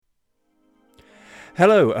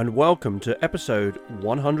Hello and welcome to episode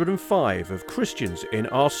 105 of Christians in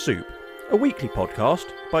Our Soup, a weekly podcast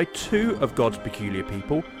by two of God's peculiar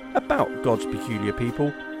people, about God's peculiar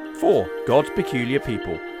people, for God's peculiar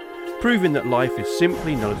people, proving that life is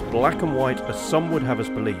simply not as black and white as some would have us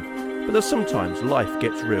believe, but that sometimes life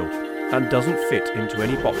gets real and doesn't fit into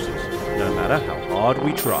any boxes, no matter how hard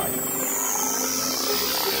we try.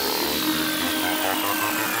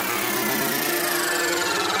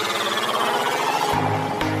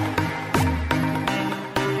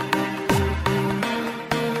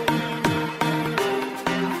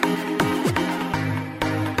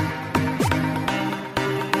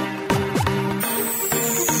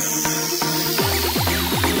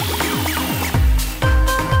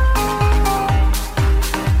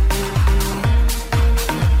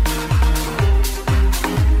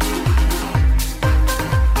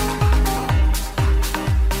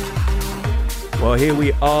 Well, here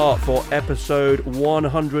we are for episode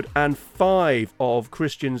 105 of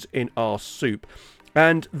Christians in Our Soup.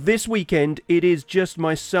 And this weekend, it is just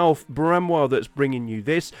myself, Bramwell, that's bringing you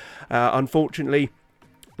this. Unfortunately,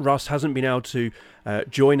 Russ hasn't been able to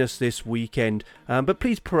join us this weekend. But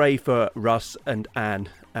please pray for Russ and Anne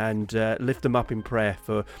and lift them up in prayer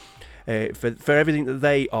for everything that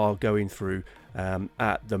they are going through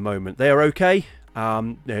at the moment. They are okay.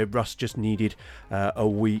 Russ just needed a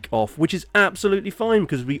week off, which is absolutely fine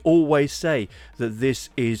because we always say that this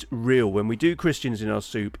is real. When we do Christians in Our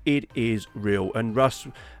Soup, it is real. And Russ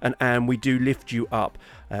and Anne, we do lift you up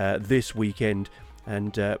this weekend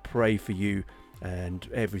and pray for you and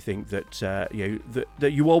everything that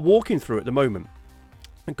that you are walking through at the moment.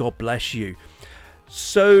 God bless you.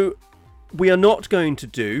 So we are not going to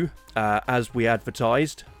do as we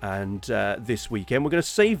advertised and this weekend. We're going to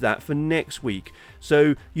save that for next week.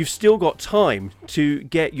 So you've still got time to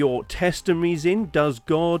get your testimonies in. Does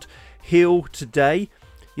God heal today?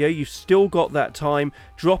 Yeah, you've still got that time.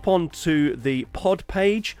 Drop onto the pod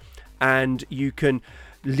page and you can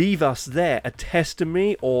leave us there a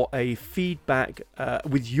testimony or a feedback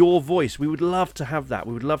with your voice. We would love to have that.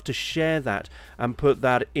 We would love to share that and put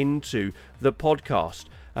that into the podcast.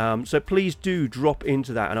 So please do drop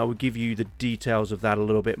into that and I will give you the details of that a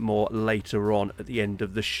little bit more later on at the end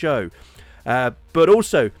of the show. But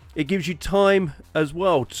also, it gives you time as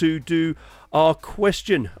well to do our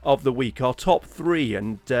question of the week, our top three.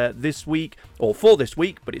 And this week, or for this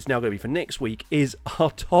week, but it's now going to be for next week, is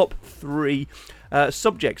our top three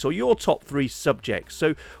subjects, or your top three subjects.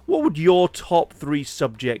 So what would your top three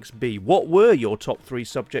subjects be? What were your top three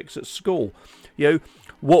subjects at school?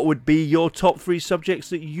 What would be your top three subjects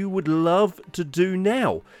that you would love to do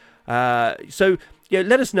now? So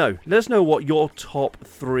let us know. Let us know what your top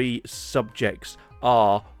three subjects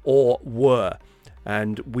are or were.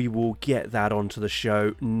 And we will get that onto the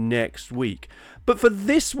show next week. But for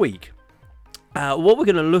this week, what we're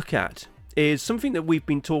going to look at is something that we've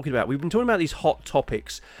been talking about. We've been talking about these hot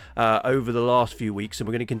topics over the last few weeks. And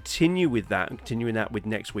we're going to continue with that. And continuing that with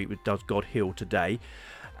next week with Does God Heal Today?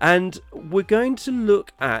 And we're going to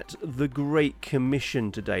look at the Great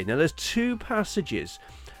Commission today. Now, there's two passages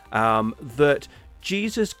that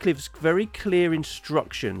Jesus gives very clear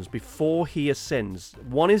instructions before he ascends.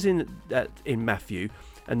 One is in Matthew,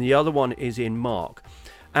 and the other one is in Mark.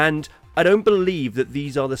 And I don't believe that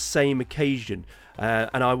these are the same occasion.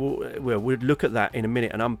 And we'll look at that in a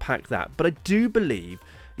minute and unpack that. But I do believe,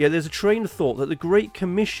 there's a train of thought that the Great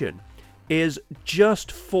Commission is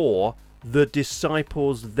just for the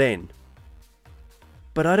disciples then.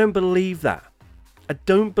 But I don't believe that. I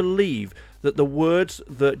don't believe that the words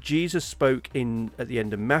that Jesus spoke at the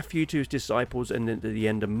end of Matthew to his disciples and at the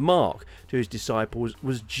end of Mark to his disciples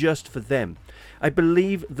was just for them. I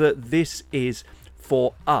believe that this is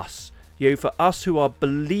for us. For us who are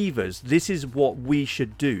believers, this is what we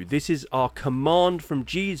should do. This is our command from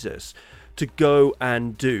Jesus to go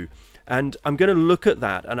and do. And I'm going to look at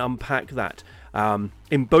that and unpack that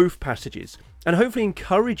in both passages and hopefully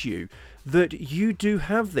encourage you that you do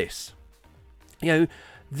have this.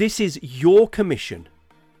 This is your commission.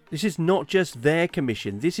 This is not just their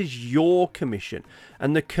commission. This is your commission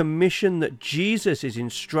and the commission that Jesus is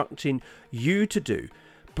instructing you to do.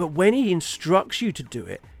 But when he instructs you to do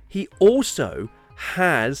it, he also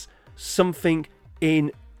has something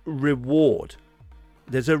in reward.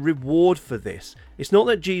 There's a reward for this. It's not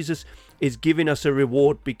that Jesus is giving us a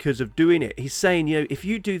reward because of doing it. He's saying, if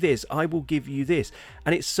you do this, I will give you this.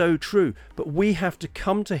 And it's so true. But we have to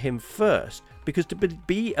come to him first, because to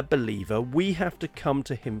be a believer, we have to come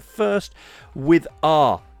to him first with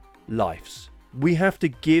our lives. We have to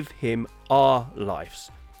give him our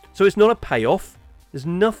lives. So it's not a payoff. There's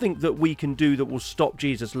nothing that we can do that will stop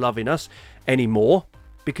Jesus loving us anymore,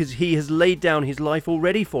 because he has laid down his life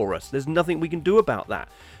already for us. There's nothing we can do about that.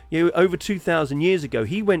 Over 2,000 years ago,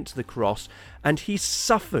 he went to the cross and he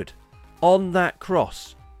suffered on that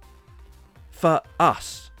cross for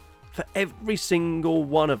us, for every single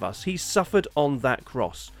one of us. He suffered on that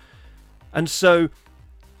cross. And so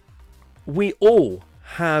we all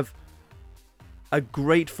have a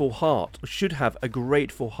grateful heart, or should have a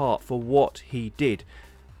grateful heart for what he did.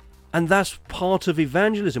 And that's part of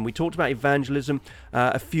evangelism. We talked about evangelism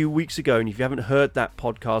a few weeks ago, and if you haven't heard that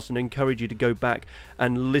podcast, I encourage you to go back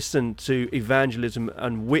and listen to Evangelism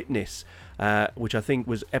and Witness, which I think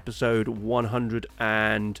was episode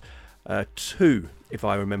 102, if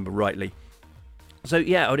I remember rightly. So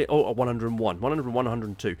yeah, or 101,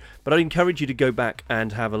 102. But I'd encourage you to go back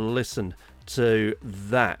and have a listen to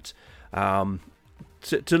that.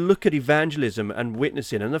 To look at evangelism and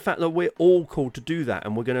witnessing, and the fact that we're all called to do that,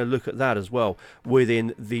 and we're going to look at that as well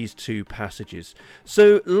within these two passages.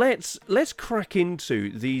 So let's crack into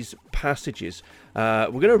these passages. We're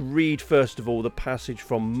going to read first of all the passage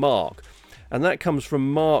from Mark, and that comes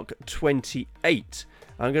from Mark 28.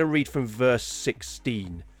 I'm going to read from verse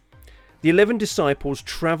 16. The 11 disciples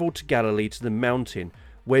travelled to Galilee, to the mountain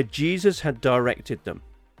where Jesus had directed them.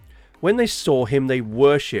 When they saw him, they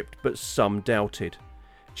worshipped, but some doubted.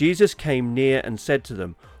 Jesus came near and said to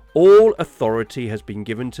them, "All authority has been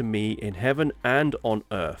given to me in heaven and on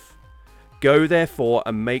earth. Go therefore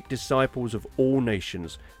and make disciples of all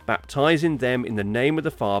nations, baptizing them in the name of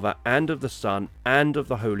the Father and of the Son and of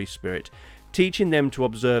the Holy Spirit, teaching them to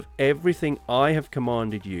observe everything I have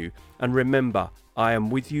commanded you. And remember, I am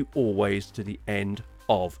with you always to the end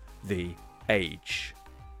of the age."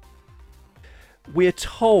 We're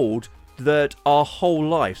told that our whole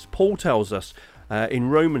lives, Paul tells us in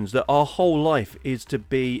Romans, that our whole life is to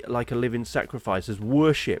be like a living sacrifice, as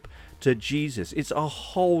worship to Jesus. It's our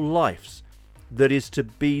whole lives that is to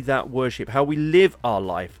be that worship. How we live our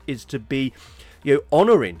life is to be,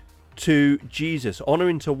 honouring to Jesus,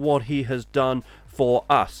 honouring to what he has done for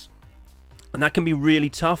us. And that can be really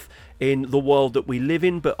tough in the world that we live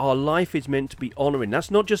in, but our life is meant to be honouring.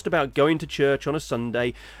 That's not just about going to church on a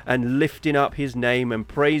Sunday and lifting up his name and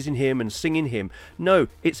praising him and singing him. No,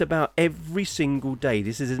 it's about every single day.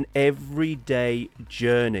 This is an everyday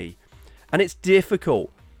journey. And it's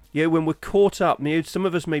difficult. When we're caught up, some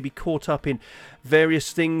of us may be caught up in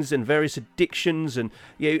various things and various addictions, and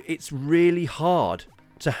it's really hard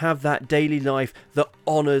to have that daily life that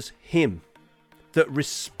honours him, that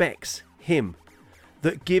respects him,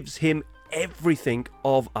 that gives him everything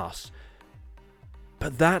of us.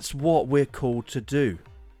 But that's what we're called to do.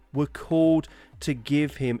 We're called to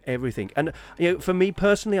give him everything. And for me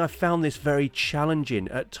personally, I found this very challenging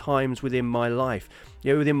at times within my life.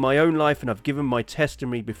 Within my own life, and I've given my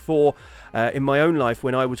testimony before, in my own life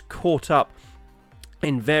when I was caught up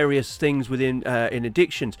in various things within in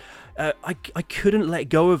addictions. I couldn't let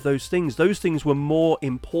go of those things. Those things were more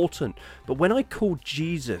important. But when I called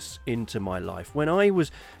Jesus into my life, when I was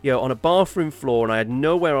on a bathroom floor and I had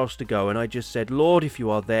nowhere else to go, and I just said, "Lord, if you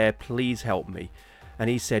are there, please help me." And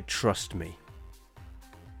he said, "Trust me."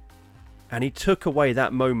 And he took away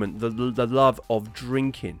that moment, the love of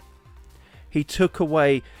drinking. He took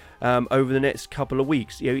away, over the next couple of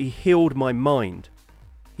weeks, he healed my mind.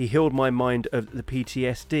 He healed my mind of the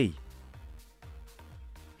PTSD.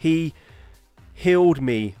 He healed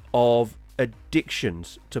me of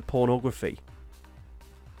addictions to pornography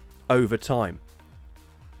over time.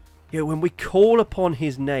 When we call upon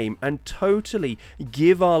his name and totally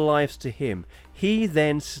give our lives to him, he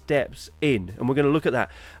then steps in. And we're going to look at that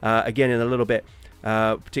again in a little bit,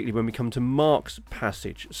 particularly when we come to Mark's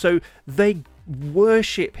passage. So they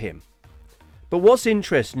worship him. But what's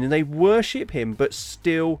interesting, they worship him but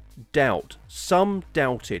still doubt. Some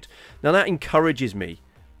doubted. Now that encourages me.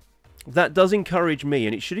 That does encourage me,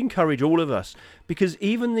 and it should encourage all of us, because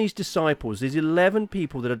even these disciples, these 11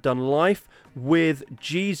 people that have done life with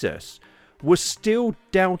Jesus, were still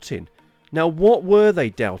doubting. Now what were they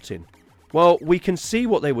doubting? Well, we can see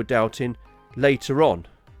what they were doubting later on.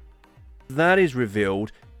 That is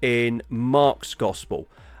revealed in Mark's Gospel.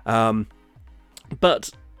 But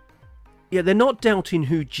they're not doubting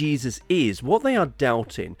who Jesus is. What they are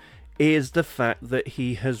doubting is the fact that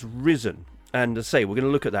he has risen. And as I say, we're going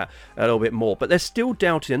to look at that a little bit more. But they're still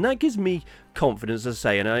doubting, and that gives me confidence, as I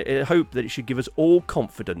say, and I hope that it should give us all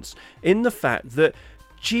confidence in the fact that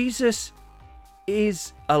Jesus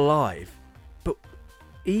is alive. But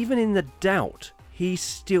even in the doubt, he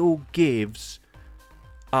still gives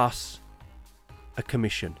us a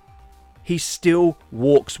commission. He still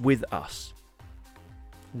walks with us.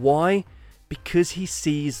 Why? Because he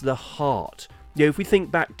sees the heart. If we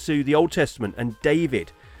think back to the Old Testament and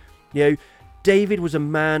David, David was a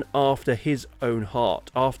man after his own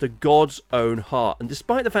heart, after God's own heart. And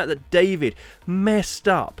despite the fact that David messed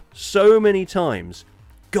up so many times,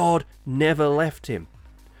 God never left him.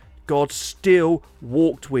 God still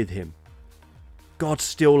walked with him. God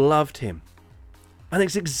still loved him. And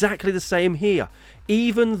it's exactly the same here.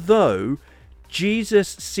 Even though Jesus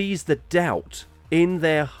sees the doubt in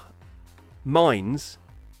their minds,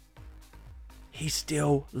 he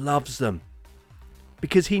still loves them.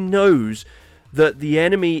 Because he knows that the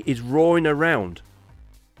enemy is roaring around.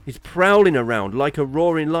 He's prowling around like a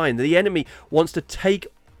roaring lion. The enemy wants to take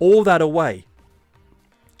all that away.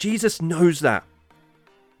 Jesus knows that.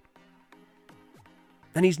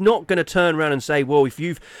 And he's not going to turn around and say, well, if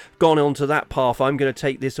you've gone onto that path, I'm going to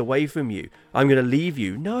take this away from you. I'm going to leave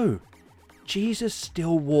you. No. Jesus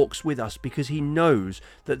still walks with us because he knows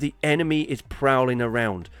that the enemy is prowling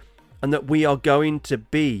around and that we are going to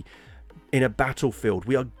be in a battlefield.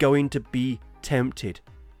 We are going to be tempted.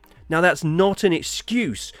 Now, that's not an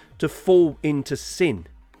excuse to fall into sin.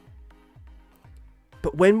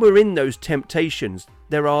 But when we're in those temptations,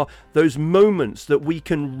 there are those moments that we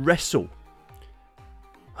can wrestle.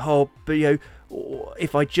 Oh, but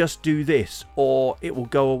if I just do this, or it will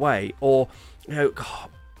go away, or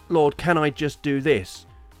Lord, can I just do this?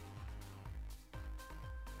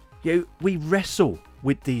 We wrestle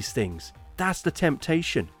with these things. That's the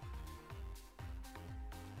temptation.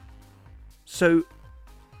 So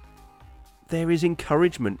there is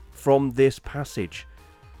encouragement from this passage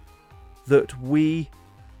that we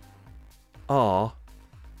are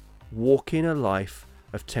walking a life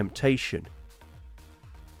of temptation.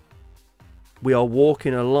 We are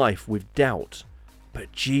walking a life with doubt,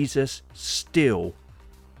 but Jesus still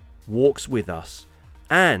walks with us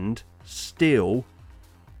and still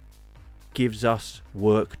gives us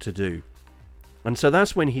work to do. And so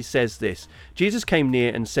that's when he says this. Jesus came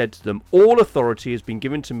near and said to them, all authority has been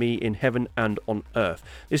given to me in heaven and on earth.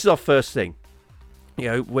 This is our first thing.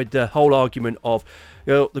 With the whole argument of,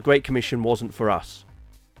 the Great Commission wasn't for us.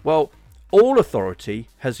 Well, all authority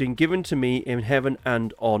has been given to me in heaven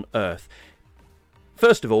and on earth.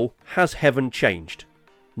 First of all, has heaven changed?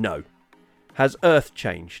 No. Has earth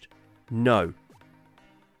changed? No.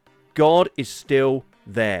 God is still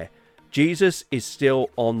there. Jesus is still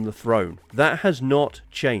on the throne. That has not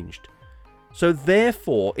changed. So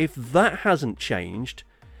therefore, if that hasn't changed,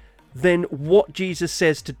 then what Jesus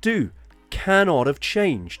says to do cannot have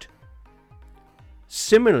changed.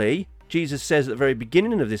 Similarly, Jesus says at the very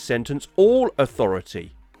beginning of this sentence, all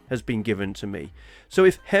authority has been given to me. So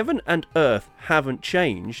if heaven and earth haven't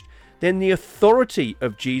changed, then the authority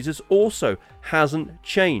of Jesus also hasn't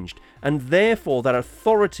changed. And therefore that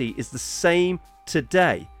authority is the same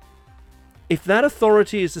today. If that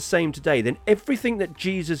authority is the same today, then everything that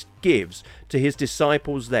Jesus gives to his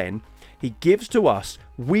disciples then, he gives to us,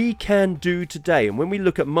 we can do today. And when we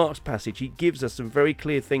look at Mark's passage, he gives us some very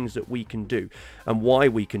clear things that we can do and why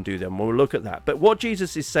we can do them. We'll look at that. But what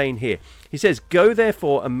Jesus is saying here, he says, go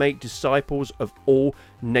therefore and make disciples of all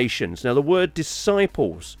nations. Now the word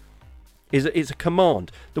disciples is a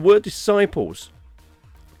command. The word disciples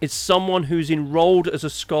is someone who's enrolled as a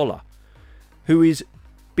scholar, who is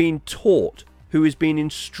being taught, who is being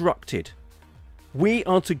instructed. We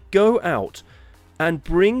are to go out and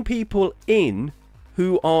bring people in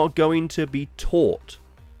who are going to be taught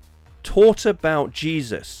about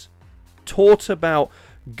Jesus, taught about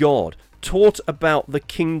God, taught about the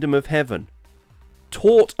kingdom of heaven,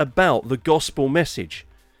 taught about the gospel message.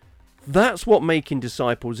 That's what making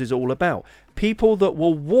disciples is all about. People that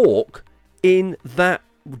will walk in that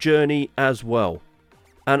journey as well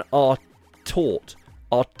and are taught,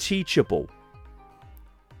 are teachable.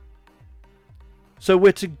 So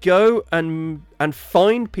we're to go and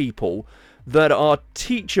find people that are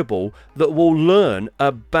teachable, that will learn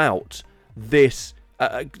about this,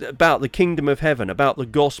 about the kingdom of heaven, about the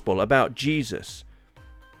gospel, about Jesus.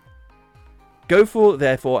 Go forth,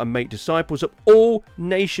 therefore, and make disciples of all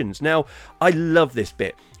nations. Now, I love this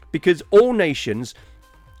bit because all nations,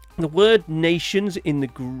 the word nations in the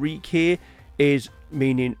Greek here is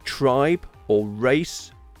meaning tribe or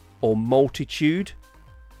race or multitude.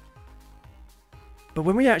 But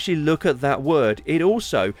when we actually look at that word,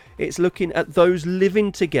 it's looking at those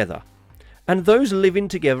living together. And those living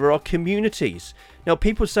together are communities. Now,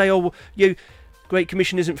 people say, oh, well, Great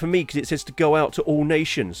Commission isn't for me because it says to go out to all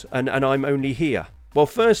nations and I'm only here. Well,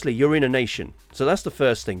 firstly, you're in a nation. So that's the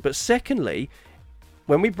first thing. But secondly,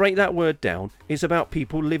 when we break that word down, it's about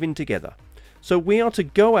people living together. So we are to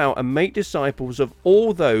go out and make disciples of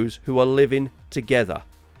all those who are living together.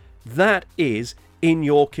 That is in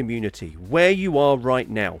your community, where you are right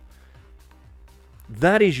now.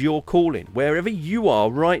 That is your calling. Wherever you are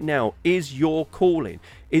right now is your calling,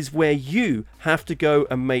 is where you have to go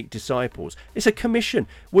and make disciples. It's a commission.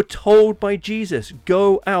 We're told by Jesus,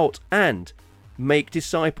 go out and make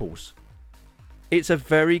disciples. It's a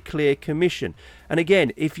very clear commission. And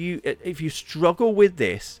again, if you struggle with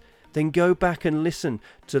this, then go back and listen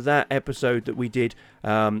to that episode that we did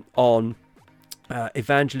on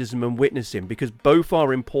evangelism and witnessing, because both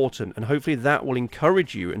are important, and hopefully that will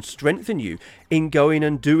encourage you and strengthen you in going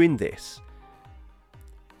and doing this.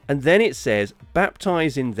 And then it says,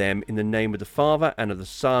 baptizing them in the name of the Father and of the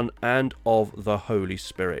Son and of the Holy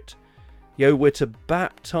Spirit. We're to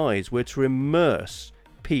baptize, we're to immerse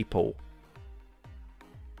people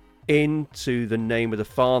into the name of the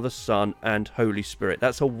Father, Son and Holy Spirit.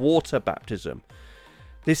 That's a water baptism.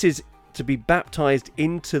 This is to be baptized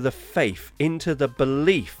into the faith, into the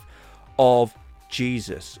belief of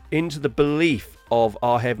Jesus, into the belief of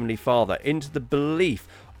our Heavenly Father, into the belief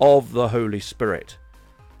of the Holy Spirit.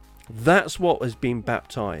 That's what has been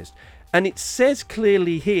baptized. And it says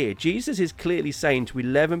clearly here, Jesus is clearly saying to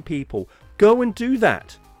 11 people, go and do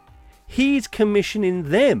that. He's commissioning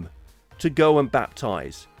them to go and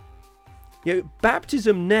baptize.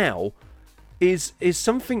 Baptism now is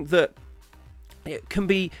something that it can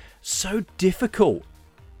be so difficult.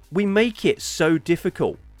 We make it so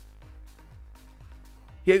difficult.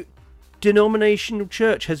 Denominational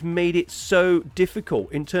church has made it so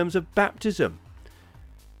difficult in terms of baptism.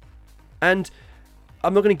 And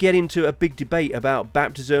I'm not going to get into a big debate about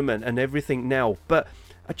baptism and everything now, but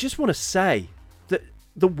I just want to say that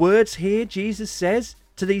the words here Jesus says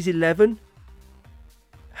to these 11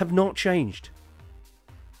 have not changed.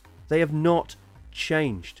 They have not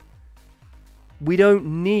changed. We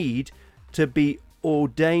don't need to be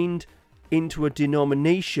ordained into a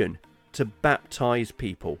denomination to baptize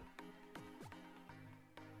people.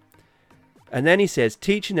 And then he says,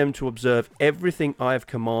 teaching them to observe everything I have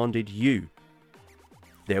commanded you.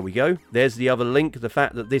 There we go. There's the other link, the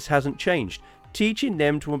fact that this hasn't changed. Teaching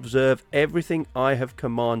them to observe everything I have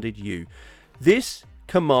commanded you. This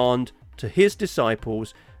command to his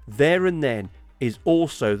disciples there and then is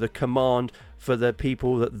also the command for the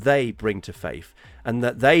people that they bring to faith, and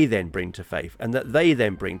that they then bring to faith, and that they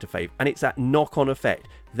then bring to faith. And it's that knock-on effect.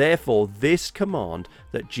 Therefore, this command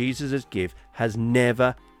that Jesus has given has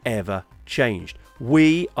never, ever changed.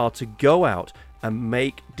 We are to go out and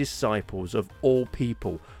make disciples of all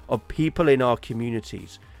people, of people in our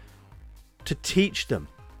communities, to teach them.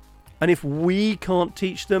 And if we can't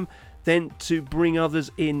teach them, then to bring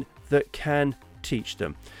others in that can teach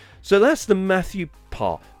them. So that's the Matthew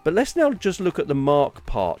part. But let's now just look at the Mark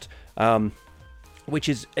part, which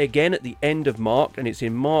is again at the end of Mark, and it's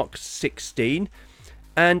in Mark 16.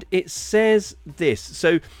 And it says this.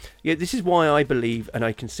 So this is why I believe, and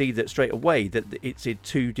I can see that straight away, that it's in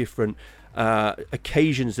two different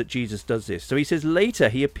occasions that Jesus does this. So he says, later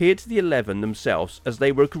he appeared to the 11 themselves as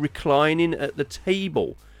they were reclining at the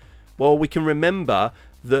table. Well, we can remember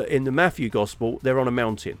that in the Matthew Gospel, they're on a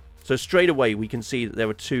mountain. So straight away we can see that there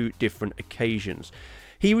were two different occasions.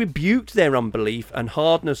 He rebuked their unbelief and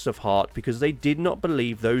hardness of heart because they did not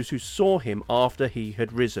believe those who saw him after he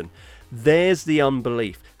had risen. There's the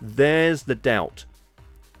unbelief. There's the doubt.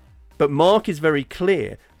 But Mark is very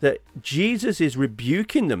clear that Jesus is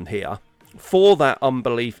rebuking them here for that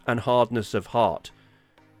unbelief and hardness of heart.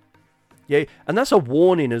 Yeah, and that's a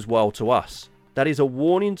warning as well to us. That is a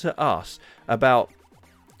warning to us about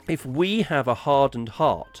if we have a hardened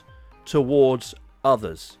heart towards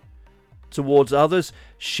others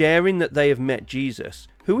sharing that they have met Jesus.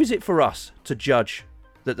 Who is it for us to judge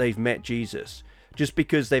that they've met Jesus just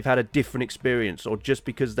because they've had a different experience or just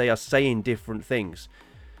because they are saying different things?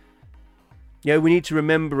 We need to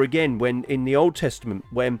remember again when in the Old Testament,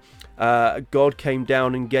 when God came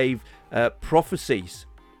down and gave prophecies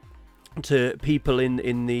to people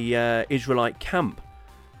in the Israelite camp,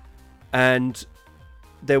 and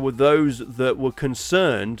there were those that were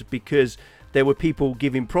concerned because there were people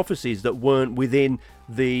giving prophecies that weren't within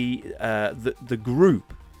the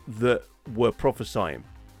group that were prophesying.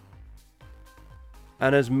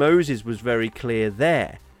 And as Moses was very clear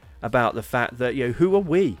there about the fact that, who are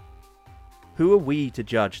we? Who are we to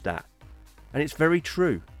judge that? And it's very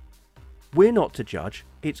true. We're not to judge.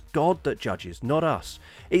 It's God that judges, not us.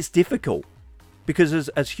 It's difficult because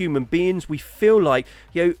as human beings, we feel like,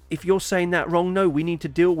 if you're saying that wrong, no, we need to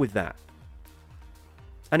deal with that.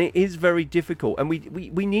 And it is very difficult. And we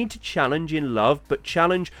need to challenge in love, but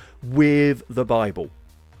challenge with the Bible.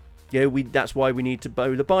 That's why we need to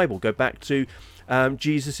know the Bible. Go back to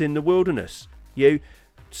Jesus in the wilderness.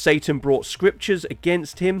 Satan brought scriptures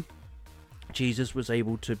against him, Jesus was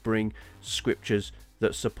able to bring scriptures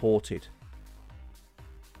that supported.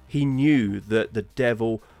 He knew that the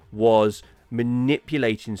devil was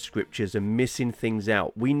manipulating scriptures and missing things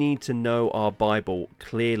out. We need to know our Bible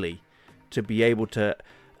clearly to be able to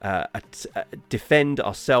defend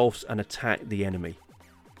ourselves and attack the enemy.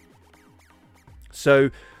 So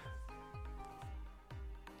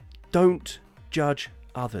don't judge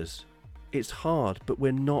others. It's hard, but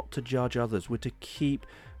we're not to judge others. We're to keep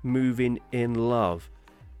moving in love.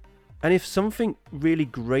 And if something really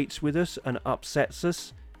grates with us and upsets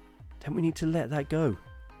us, then we need to let that go.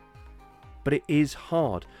 But it is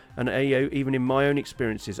hard. And even in my own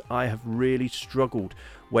experiences, I have really struggled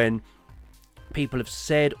when people have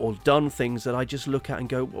said or done things that I just look at and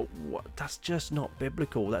go, well, what? That's just not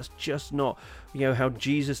biblical. That's just not, how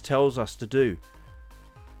Jesus tells us to do.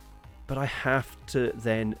 But I have to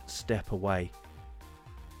then step away.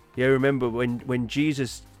 Remember when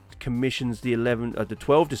Jesus commissions the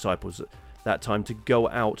 12 disciples at that time to go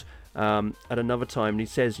out at another time, and he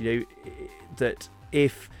says, that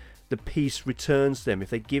if the peace returns them, if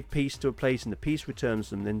they give peace to a place and the peace returns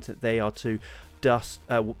them, then they are to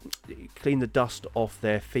clean the dust off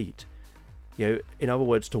their feet. In other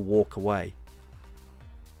words, to walk away.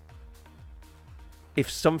 If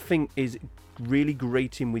something is really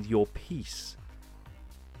grating with your peace,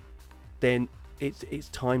 then it's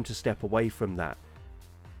time to step away from that.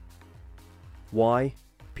 Why?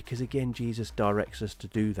 Because again, Jesus directs us to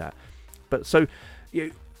do that. But so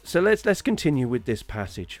let's continue with this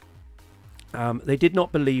passage. They did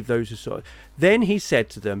not believe those who saw it. Then he said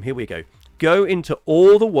to them, here we go, go into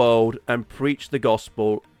all the world and preach the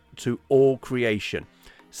gospel to all creation.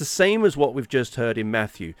 It's the same as what we've just heard in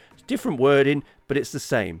Matthew. It's different wording, but it's the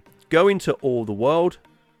same. Go into all the world,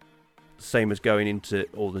 same as going into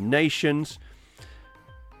all the nations,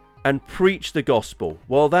 and preach the gospel.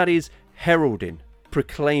 Well, that is heralding,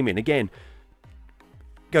 proclaiming. Again,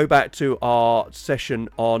 go back to our session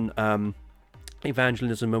on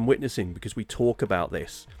evangelism and witnessing, because we talk about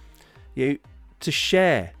this. To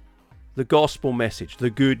share the gospel message, the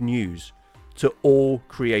good news, to all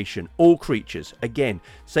creation, all creatures. Again,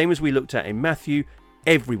 same as we looked at in Matthew,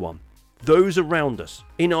 everyone, those around us,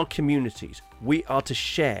 in our communities, we are to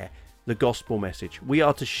share the gospel message. We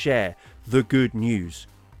are to share the good news.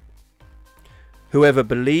 Whoever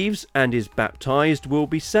believes and is baptized will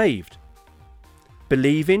be saved.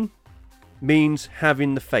 Believing means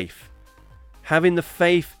having the faith. Having the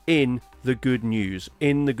faith in the good news,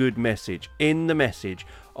 in the good message, in the message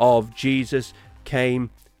of Jesus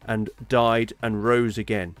came and died and rose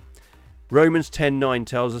again. Romans 10:9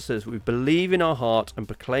 tells us that if we believe in our heart and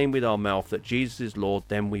proclaim with our mouth that Jesus is Lord,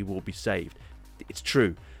 then we will be saved. It's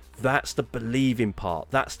true. That's the believing part.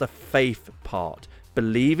 That's the faith part.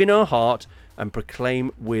 Believe in our heart and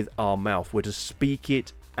proclaim with our mouth. We're to speak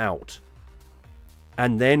it out.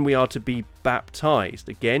 And then we are to be baptized.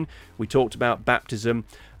 Again, we talked about baptism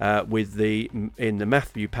in the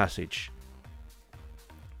Matthew passage.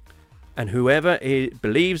 And whoever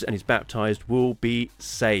believes and is baptized will be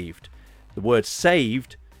saved. The word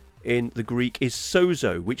saved in the Greek is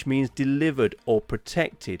sozo, which means delivered or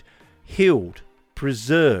protected, healed,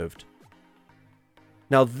 preserved.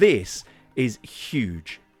 Now this is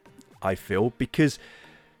huge, I feel, because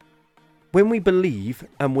when we believe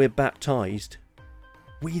and we're baptized,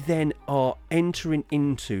 we then are entering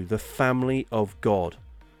into the family of God.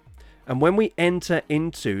 And when we enter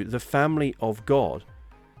into the family of God,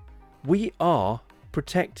 we are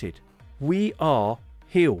protected. We are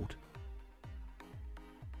healed.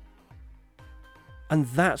 And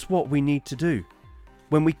that's what we need to do.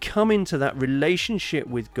 When we come into that relationship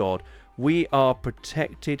with God, we are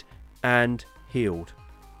protected and healed.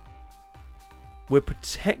 We're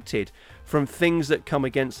protected from things that come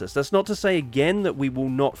against us. That's not to say again that we will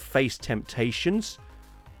not face temptations,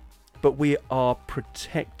 but we are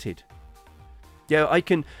protected. Yeah, I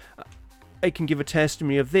can give a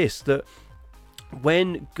testimony of this, that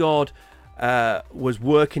when God was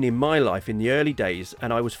working in my life in the early days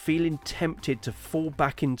and I was feeling tempted to fall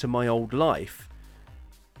back into my old life,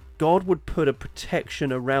 God would put a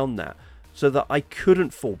protection around that so that I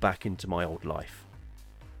couldn't fall back into my old life.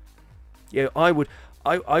 I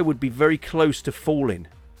would be very close to falling,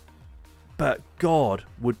 but God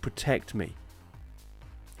would protect me.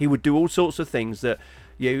 He would do all sorts of things that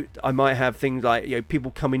I might have things like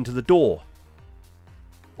people come into the door,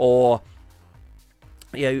 or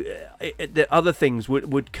the other things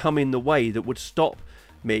would come in the way that would stop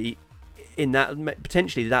me in that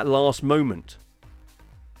potentially that last moment.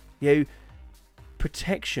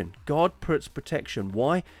 protection. God puts protection.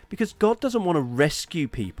 Why? Because God doesn't want to rescue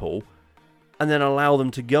people and then allow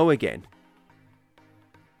them to go again.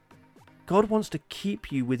 God wants to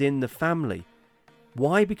keep you within the family.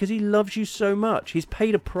 Why? Because he loves you so much. He's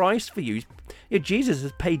paid a price for you. Jesus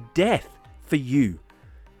has paid death for you.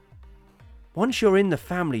 Once you're in the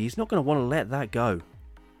family, he's not going to want to let that go.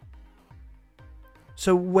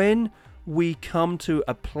 So when we come to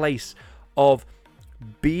a place of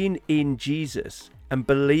being in Jesus and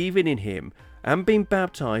believing in him and being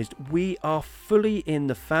baptized, we are fully in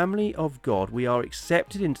the family of God. We are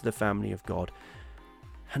accepted into the family of God,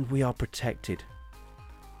 and we are protected.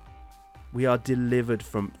 We are delivered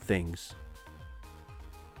from things.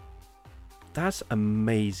 That's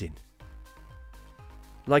amazing.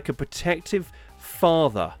 Like a protective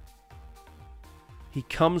father, he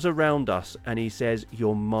comes around us and he says,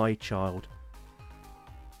 "You're my child."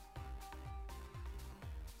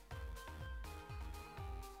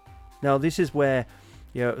 Now, this is where,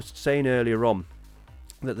 I was saying earlier on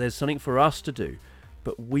that there's something for us to do,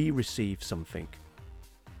 but we receive something.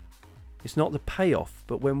 It's not the payoff,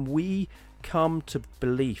 but when we come to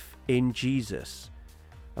belief in Jesus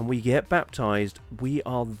and we get baptized, we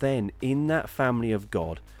are then in that family of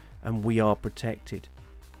God and we are protected.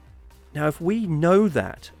 Now, if we know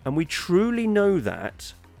that, and we truly know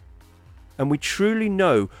that, and we truly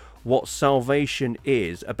know what salvation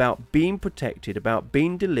is, about being protected, about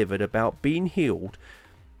being delivered, about being healed,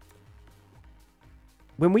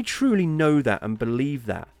 when we truly know that and believe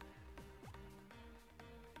that,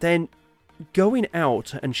 then going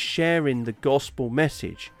out and sharing the gospel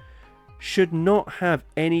message should not have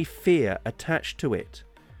any fear attached to it,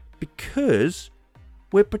 because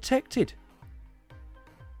we're protected.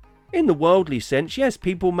 In the worldly sense, yes,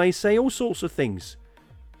 people may say all sorts of things,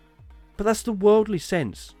 but that's the worldly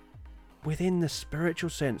sense. Within the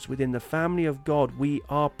spiritual sense, within the family of God, we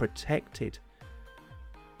are protected.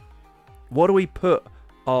 What do we put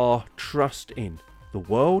our trust in? The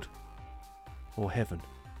world or heaven?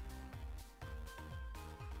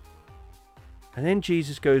 And then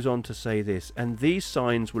Jesus goes on to say this, "And these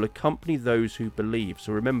signs will accompany those who believe."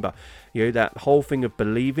 So remember, that whole thing of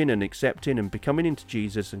believing and accepting and becoming into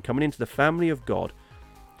Jesus and coming into the family of God.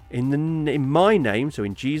 In my name, so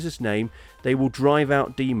in Jesus' name, they will drive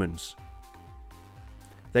out demons.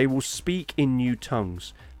 They will speak in new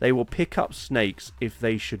tongues. They will pick up snakes. If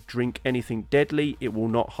they should drink anything deadly, it will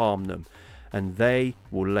not harm them. And they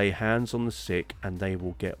will lay hands on the sick and they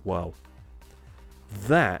will get well.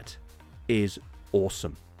 That is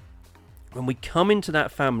awesome. When we come into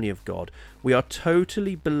that family of God, we are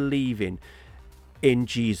totally believing in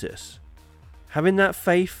Jesus. Having that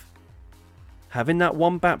faith, having that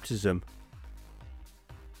one baptism,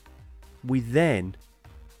 we then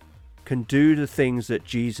can do the things that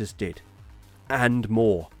Jesus did and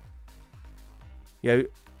more.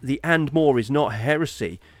 The and more is not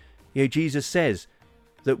heresy. Jesus says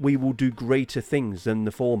that we will do greater things than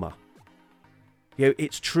the former.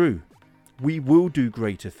 It's true. We will do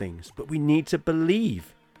greater things, but we need to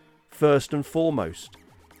believe first and foremost.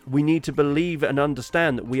 We need to believe and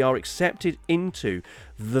understand that we are accepted into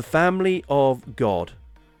the family of God.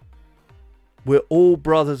 We're all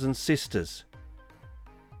brothers and sisters.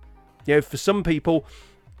 For some people,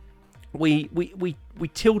 we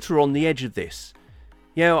tilter on the edge of this.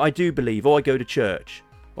 I do believe, or I go to church,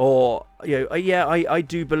 or I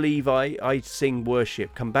do believe I sing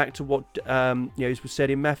worship. Come back to what was said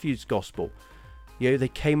in Matthew's gospel. They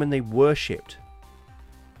came and they worshipped.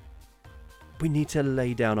 We need to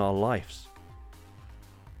lay down our lives.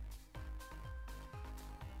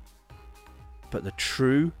 But the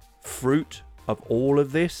true fruit of all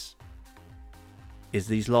of this is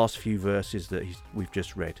these last few verses that we've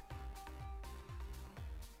just read.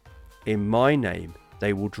 In my name,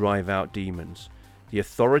 they will drive out demons. The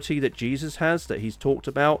authority that Jesus has, that he's talked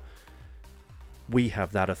about, we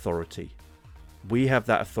have that authority. We have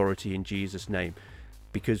that authority in Jesus' name,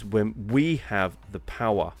 because when we have the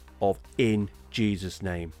power of in Jesus'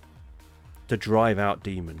 name to drive out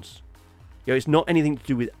demons. It's not anything to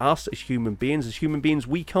do with us as human beings. As human beings,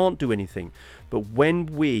 we can't do anything. But when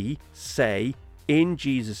we say in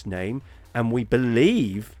Jesus' name and we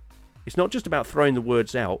believe, it's not just about throwing the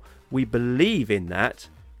words out, we believe in that,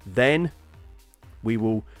 then we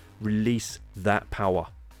will release that power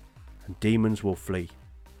and demons will flee.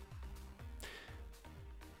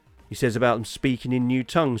 He says about them speaking in new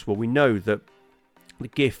tongues. Well, we know that the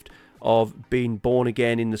gift of being born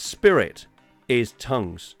again in the Spirit is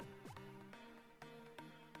tongues.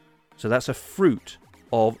 So that's a fruit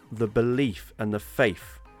of the belief and the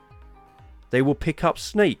faith. They will pick up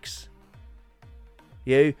snakes.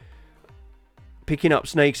 Pick picking up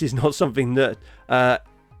snakes is not something that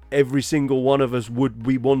every single one of us would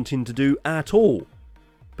be wanting to do at all.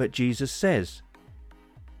 But Jesus says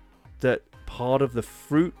that part of the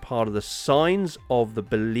fruit, part of the signs of the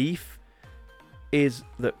belief is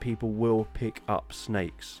that people will pick up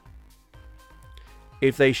snakes.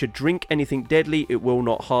 If they should drink anything deadly, it will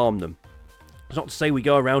not harm them. It's not to say we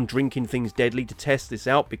go around drinking things deadly to test this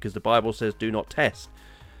out, because the Bible says do not test.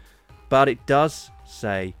 But it does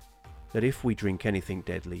say that if we drink anything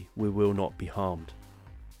deadly, we will not be harmed.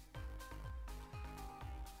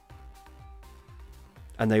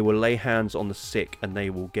 And they will lay hands on the sick and they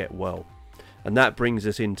will get well. And that brings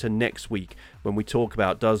us into next week when we talk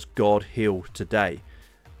about, does God heal today?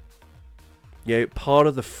 Part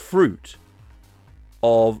of the fruit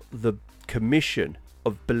of the commission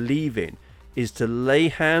of believing is to lay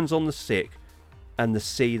hands on the sick and to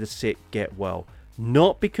see the sick get well.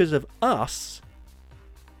 Not because of us,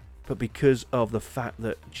 but because of the fact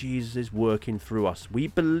that Jesus is working through us. We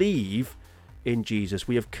believe in Jesus.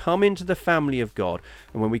 We have come into the family of God,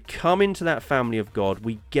 and when we come into that family of God,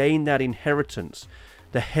 we gain that inheritance,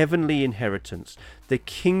 the heavenly inheritance, the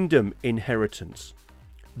kingdom inheritance.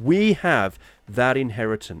 We have that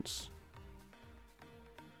inheritance,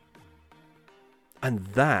 and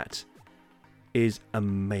that is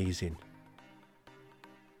amazing.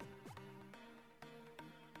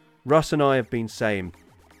 Russ and I have been saying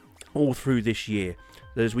all through this year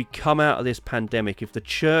that as we come out of this pandemic, if the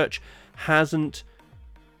church hasn't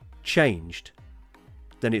changed,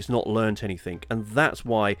 then it's not learnt anything. And that's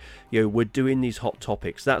why we're doing these hot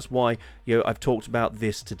topics. That's why I've talked about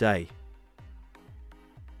this today.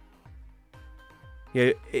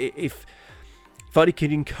 If I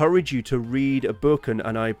could encourage you to read a book, and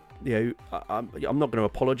I'm not going to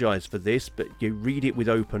apologize for this, but you read it with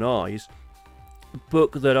open eyes. A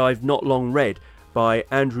book that I've not long read by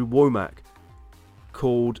Andrew Womack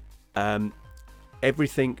called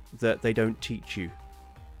Everything That They Don't Teach You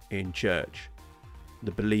in Church,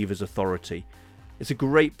 The Believer's Authority. It's a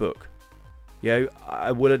great book.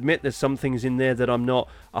 I will admit there's some things in there that I'm not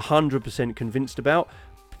 100% convinced about,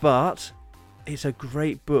 but it's a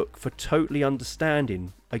great book for totally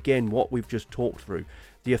understanding, again, what we've just talked through,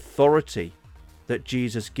 the authority that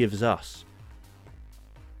Jesus gives us.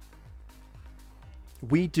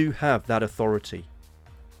 We do have that authority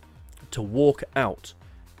to walk out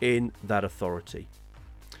in that authority.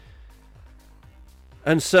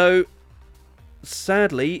 And so,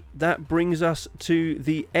 sadly, that brings us to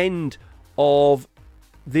the end of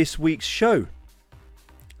this week's show.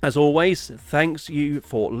 As always, thanks you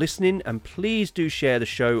for listening, and please do share the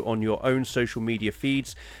show on your own social media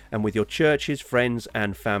feeds and with your churches, friends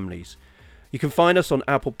and families. You can find us on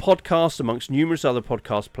Apple Podcasts amongst numerous other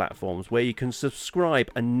podcast platforms where you can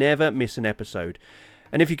subscribe and never miss an episode.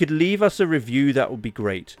 And if you could leave us a review, that would be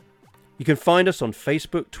great. You can find us on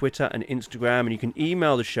Facebook, Twitter and Instagram, and you can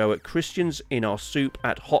email the show at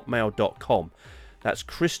christiansinoursoup@hotmail.com. That's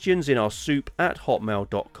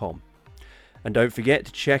christiansinoursoup@hotmail.com. And don't forget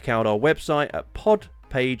to check out our website at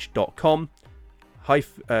podpage.com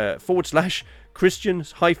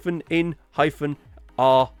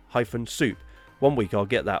 /Christians-in-r-soup. One week I'll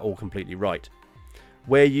get that all completely right.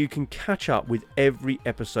 Where you can catch up with every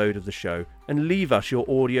episode of the show and leave us your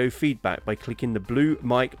audio feedback by clicking the blue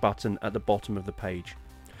mic button at the bottom of the page.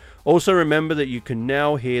 Also remember that you can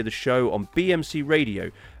now hear the show on BMC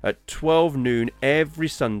Radio at 12 noon every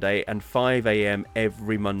Sunday and 5 a.m.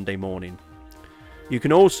 every Monday morning. You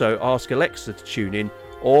can also ask Alexa to tune in,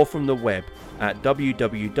 or from the web at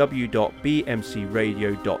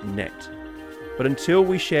www.bmcradio.net. But until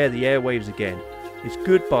we share the airwaves again, it's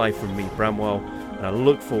goodbye from me, Bramwell, and I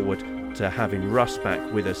look forward to having Russ back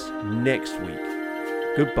with us next week.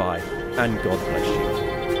 Goodbye, and God bless you.